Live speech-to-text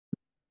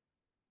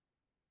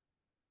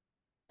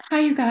Hi,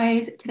 you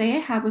guys. Today I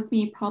have with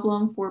me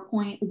problem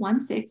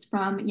 4.16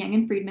 from Yang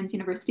and Freedman's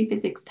University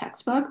Physics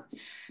textbook.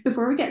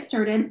 Before we get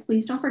started,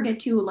 please don't forget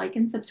to like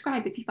and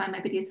subscribe if you find my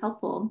videos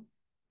helpful.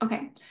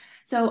 Okay,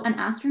 so an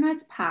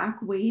astronaut's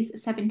pack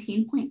weighs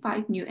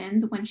 17.5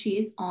 newtons when she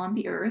is on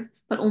the Earth,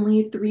 but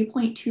only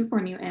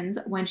 3.24 newtons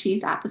when she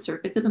is at the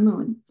surface of the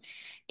moon.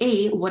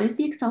 A, what is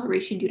the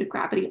acceleration due to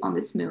gravity on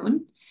this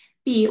moon?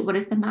 B, what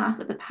is the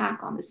mass of the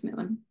pack on this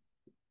moon?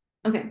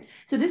 Okay,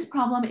 so this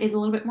problem is a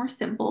little bit more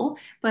simple,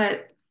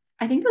 but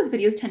I think those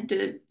videos tend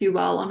to do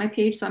well on my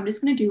page, so I'm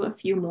just going to do a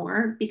few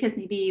more because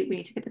maybe we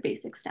need to get the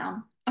basics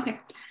down.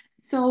 Okay,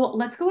 so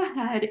let's go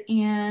ahead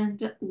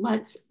and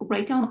let's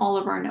write down all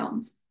of our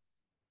knowns.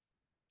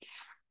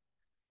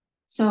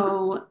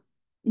 So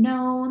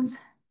knowns,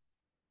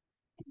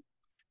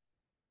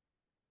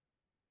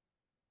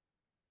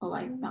 oh,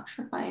 I'm not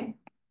sure if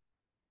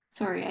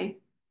sorry,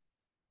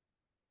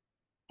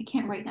 I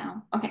can't write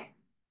now. Okay,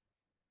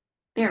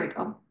 there we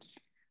go.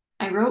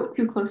 I wrote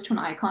too close to an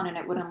icon and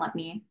it wouldn't let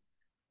me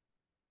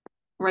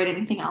write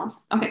anything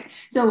else. Okay,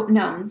 so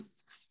knowns.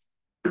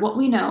 What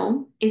we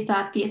know is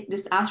that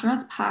this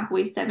astronaut's pack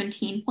weighs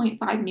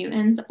 17.5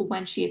 newtons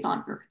when she is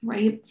on Earth,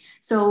 right?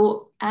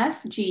 So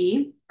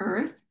Fg,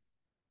 Earth,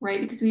 right?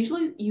 Because we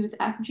usually use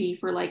Fg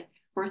for like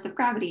force of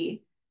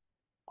gravity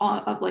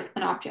of like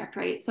an object,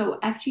 right? So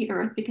Fg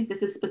Earth, because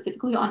this is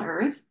specifically on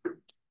Earth,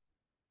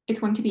 it's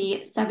going to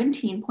be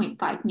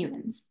 17.5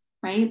 newtons,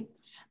 right?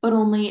 But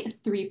only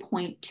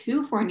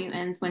 3.24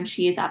 newtons when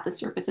she is at the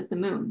surface of the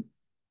moon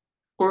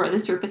or the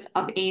surface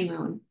of a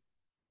moon.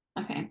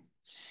 Okay,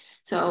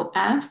 so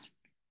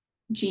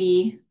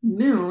Fg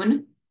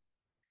moon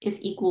is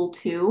equal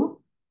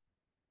to,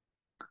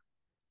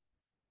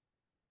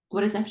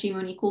 what is FG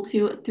moon equal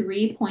to?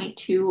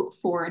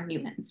 3.24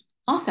 newtons.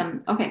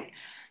 Awesome. Okay.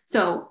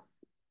 So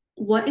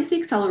what is the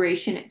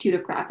acceleration due to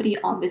gravity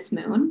on this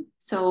moon?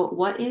 So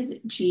what is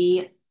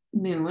G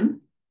moon,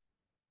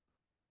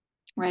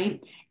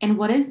 right? And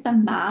what is the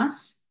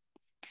mass?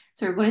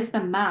 Sorry, what is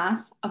the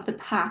mass of the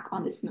pack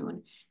on this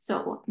moon?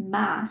 So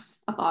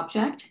mass of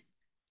object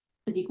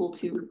is equal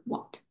to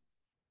what?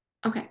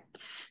 Okay,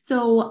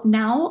 so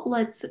now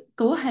let's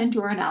go ahead and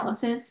do our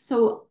analysis.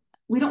 So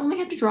we don't only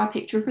have to draw a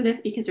picture for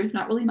this because there's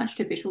not really much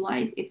to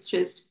visualize. It's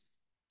just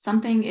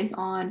something is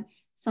on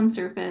some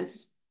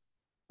surface,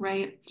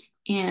 right?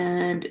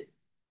 And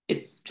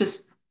it's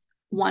just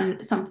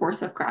some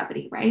force of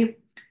gravity, right?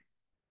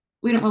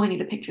 We don't really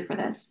need a picture for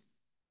this.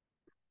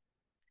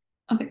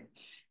 Okay,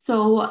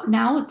 so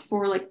now it's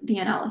for like the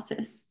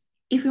analysis.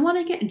 If we want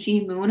to get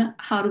G moon,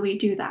 how do we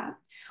do that?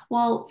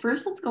 Well,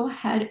 first let's go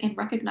ahead and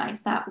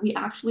recognize that we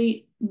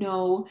actually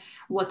know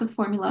what the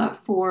formula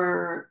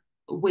for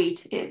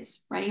weight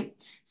is, right?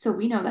 So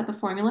we know that the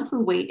formula for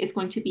weight is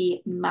going to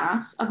be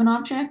mass of an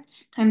object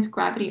times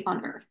gravity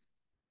on Earth,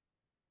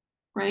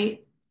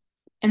 right?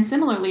 And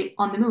similarly,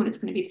 on the moon, it's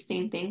going to be the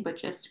same thing, but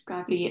just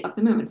gravity of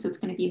the moon. So it's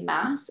going to be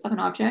mass of an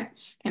object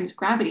times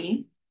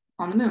gravity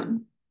on the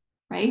moon,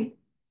 right?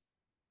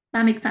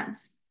 That makes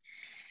sense.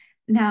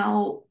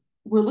 Now,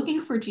 we're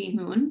looking for G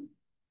moon.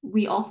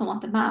 We also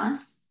want the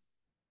mass.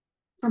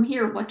 From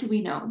here, what do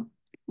we know?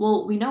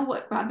 Well, we know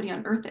what gravity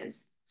on Earth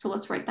is. So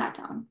let's write that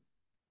down.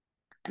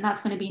 And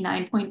that's going to be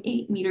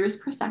 9.8 meters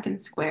per second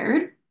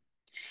squared.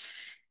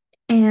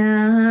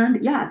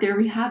 And yeah, there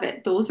we have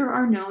it. Those are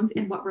our knowns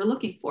and what we're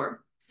looking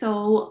for.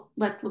 So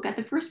let's look at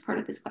the first part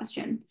of this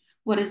question.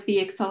 What is the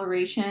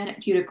acceleration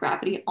due to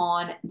gravity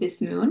on this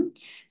moon?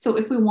 So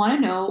if we want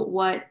to know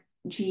what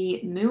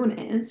G moon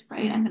is,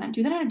 right, I'm going to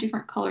do that in a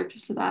different color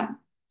just so that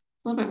it's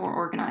a little bit more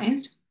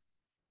organized.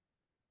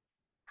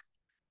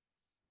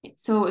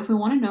 So if we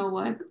want to know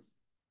what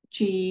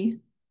G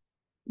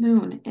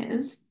moon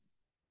is,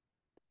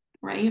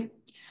 right,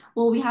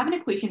 well, we have an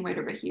equation right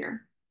over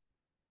here.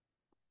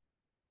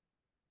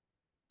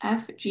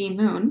 Fg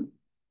moon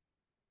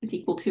is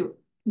equal to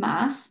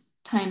mass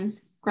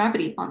times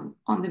gravity on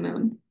the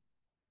moon.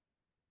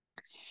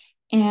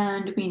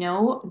 And we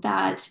know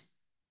that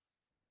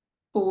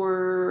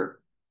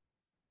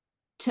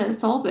to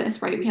solve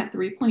this, right, we have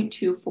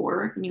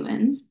 3.24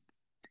 newtons.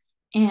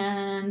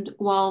 And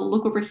well,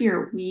 look over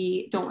here,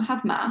 we don't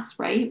have mass,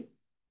 right?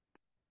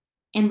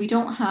 And we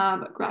don't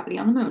have gravity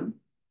on the moon.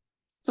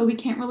 So we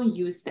can't really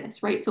use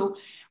this, right? So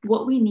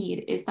what we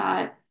need is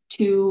that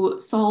to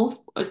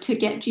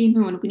get G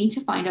moon, we need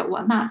to find out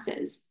what mass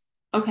is.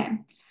 Okay,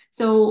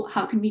 so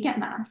how can we get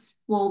mass?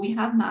 Well, we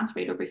have mass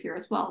right over here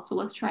as well. So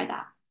let's try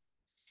that.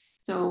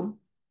 So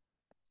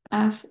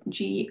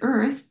Fg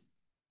Earth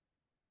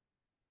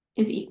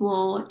is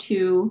equal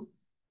to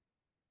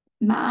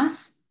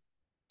mass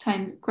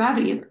times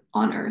gravity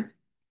on Earth.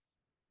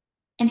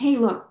 And hey,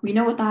 look, we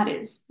know what that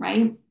is,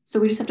 right? So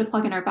we just have to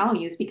plug in our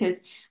values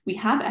because we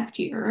have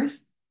Fg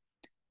Earth.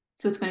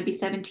 So it's going to be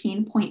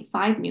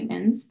 17.5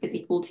 newtons is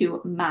equal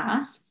to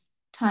mass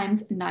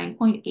times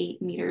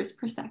 9.8 meters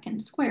per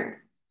second squared,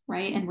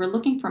 right? And we're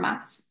looking for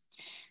mass.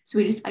 So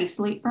we just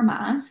isolate for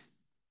mass.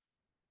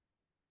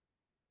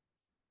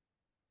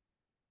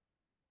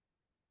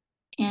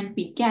 And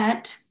we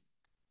get,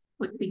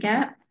 what do we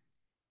get?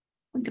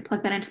 I'm going to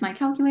plug that into my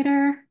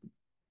calculator.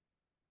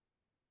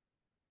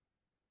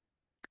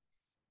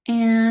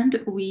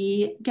 And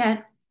we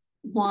get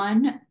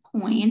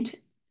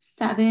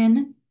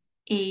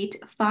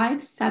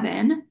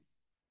 1.7857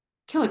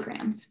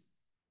 kilograms,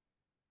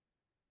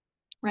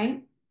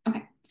 right?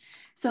 Okay,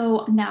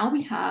 so now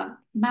we have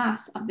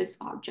mass of this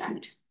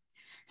object.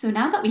 So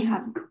now that we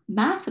have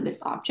mass of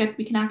this object,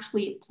 we can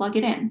actually plug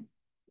it in.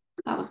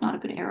 That was not a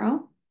good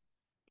arrow.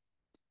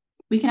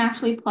 We can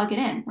actually plug it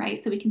in, right?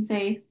 So we can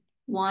say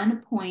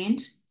 1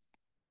 point,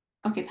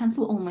 okay,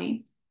 pencil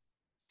only.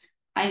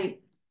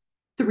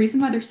 The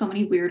reason why there's so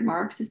many weird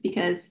marks is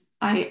because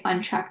I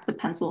unchecked the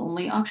pencil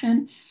only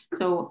option.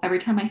 So every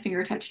time my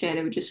finger touched it,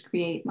 it would just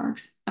create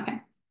marks. Okay.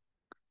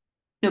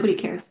 Nobody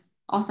cares.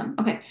 Awesome.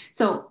 Okay.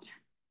 So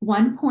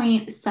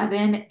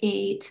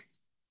 1.78,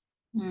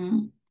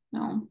 no,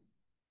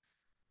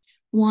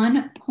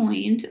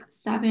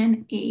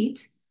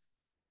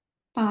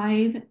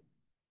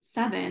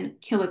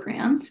 1.7857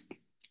 kilograms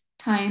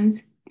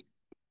times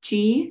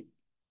G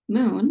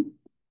moon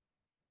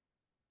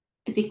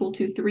is equal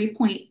to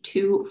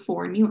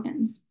 3.24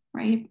 newtons,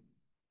 right?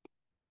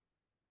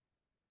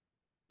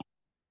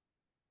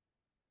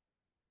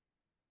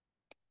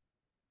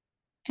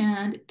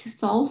 And to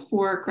solve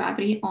for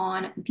gravity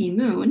on the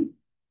moon,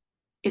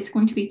 it's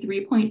going to be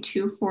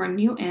 3.24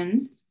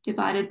 newtons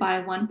divided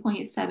by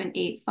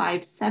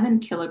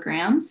 1.7857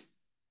 kilograms.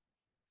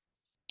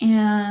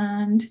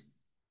 And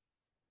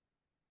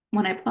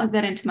when I plug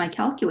that into my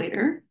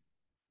calculator,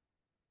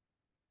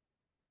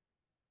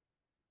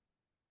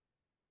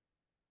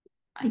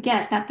 I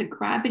get that the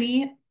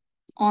gravity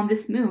on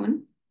this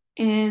moon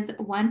is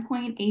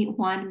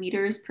 1.81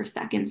 meters per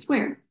second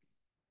squared.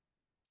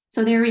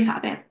 So there we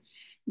have it.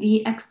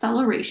 The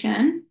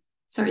acceleration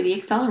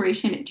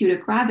due to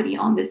gravity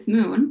on this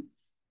moon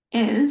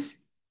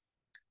is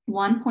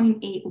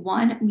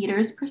 1.81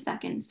 meters per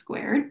second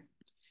squared.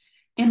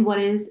 And what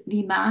is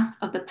the mass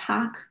of the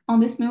pack on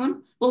this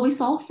moon? Well, we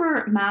solve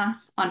for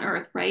mass on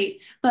Earth, right?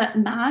 But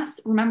mass,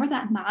 remember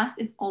that mass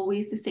is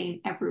always the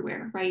same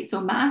everywhere, right?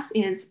 So mass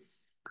is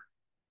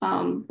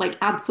like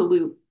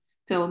absolute.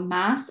 So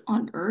mass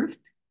on Earth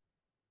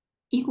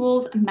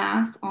equals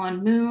mass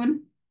on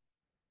moon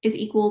is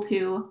equal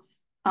to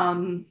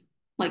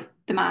like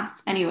the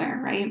mass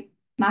anywhere, right?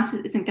 Mass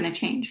isn't going to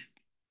change.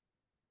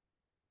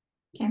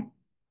 Okay.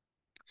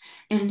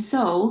 And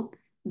so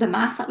the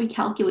mass that we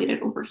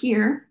calculated over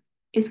here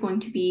is going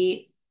to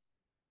be,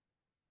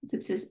 so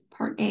this is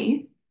part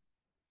A,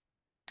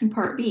 and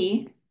part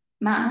B,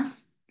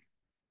 mass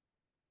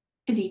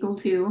is equal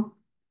to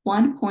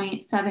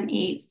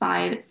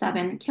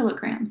 1.7857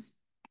 kilograms.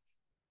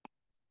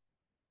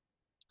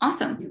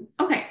 Awesome.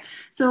 Okay,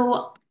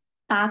 so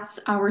that's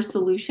our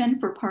solution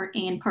for part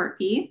A and part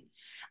B.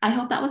 I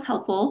hope that was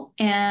helpful.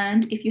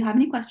 And if you have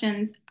any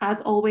questions,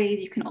 as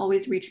always, you can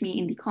always reach me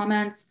in the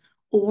comments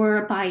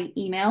or by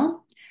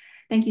email.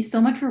 Thank you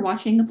so much for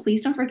watching.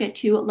 Please don't forget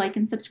to like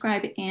and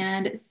subscribe,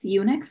 and see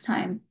you next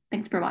time.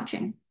 Thanks for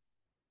watching.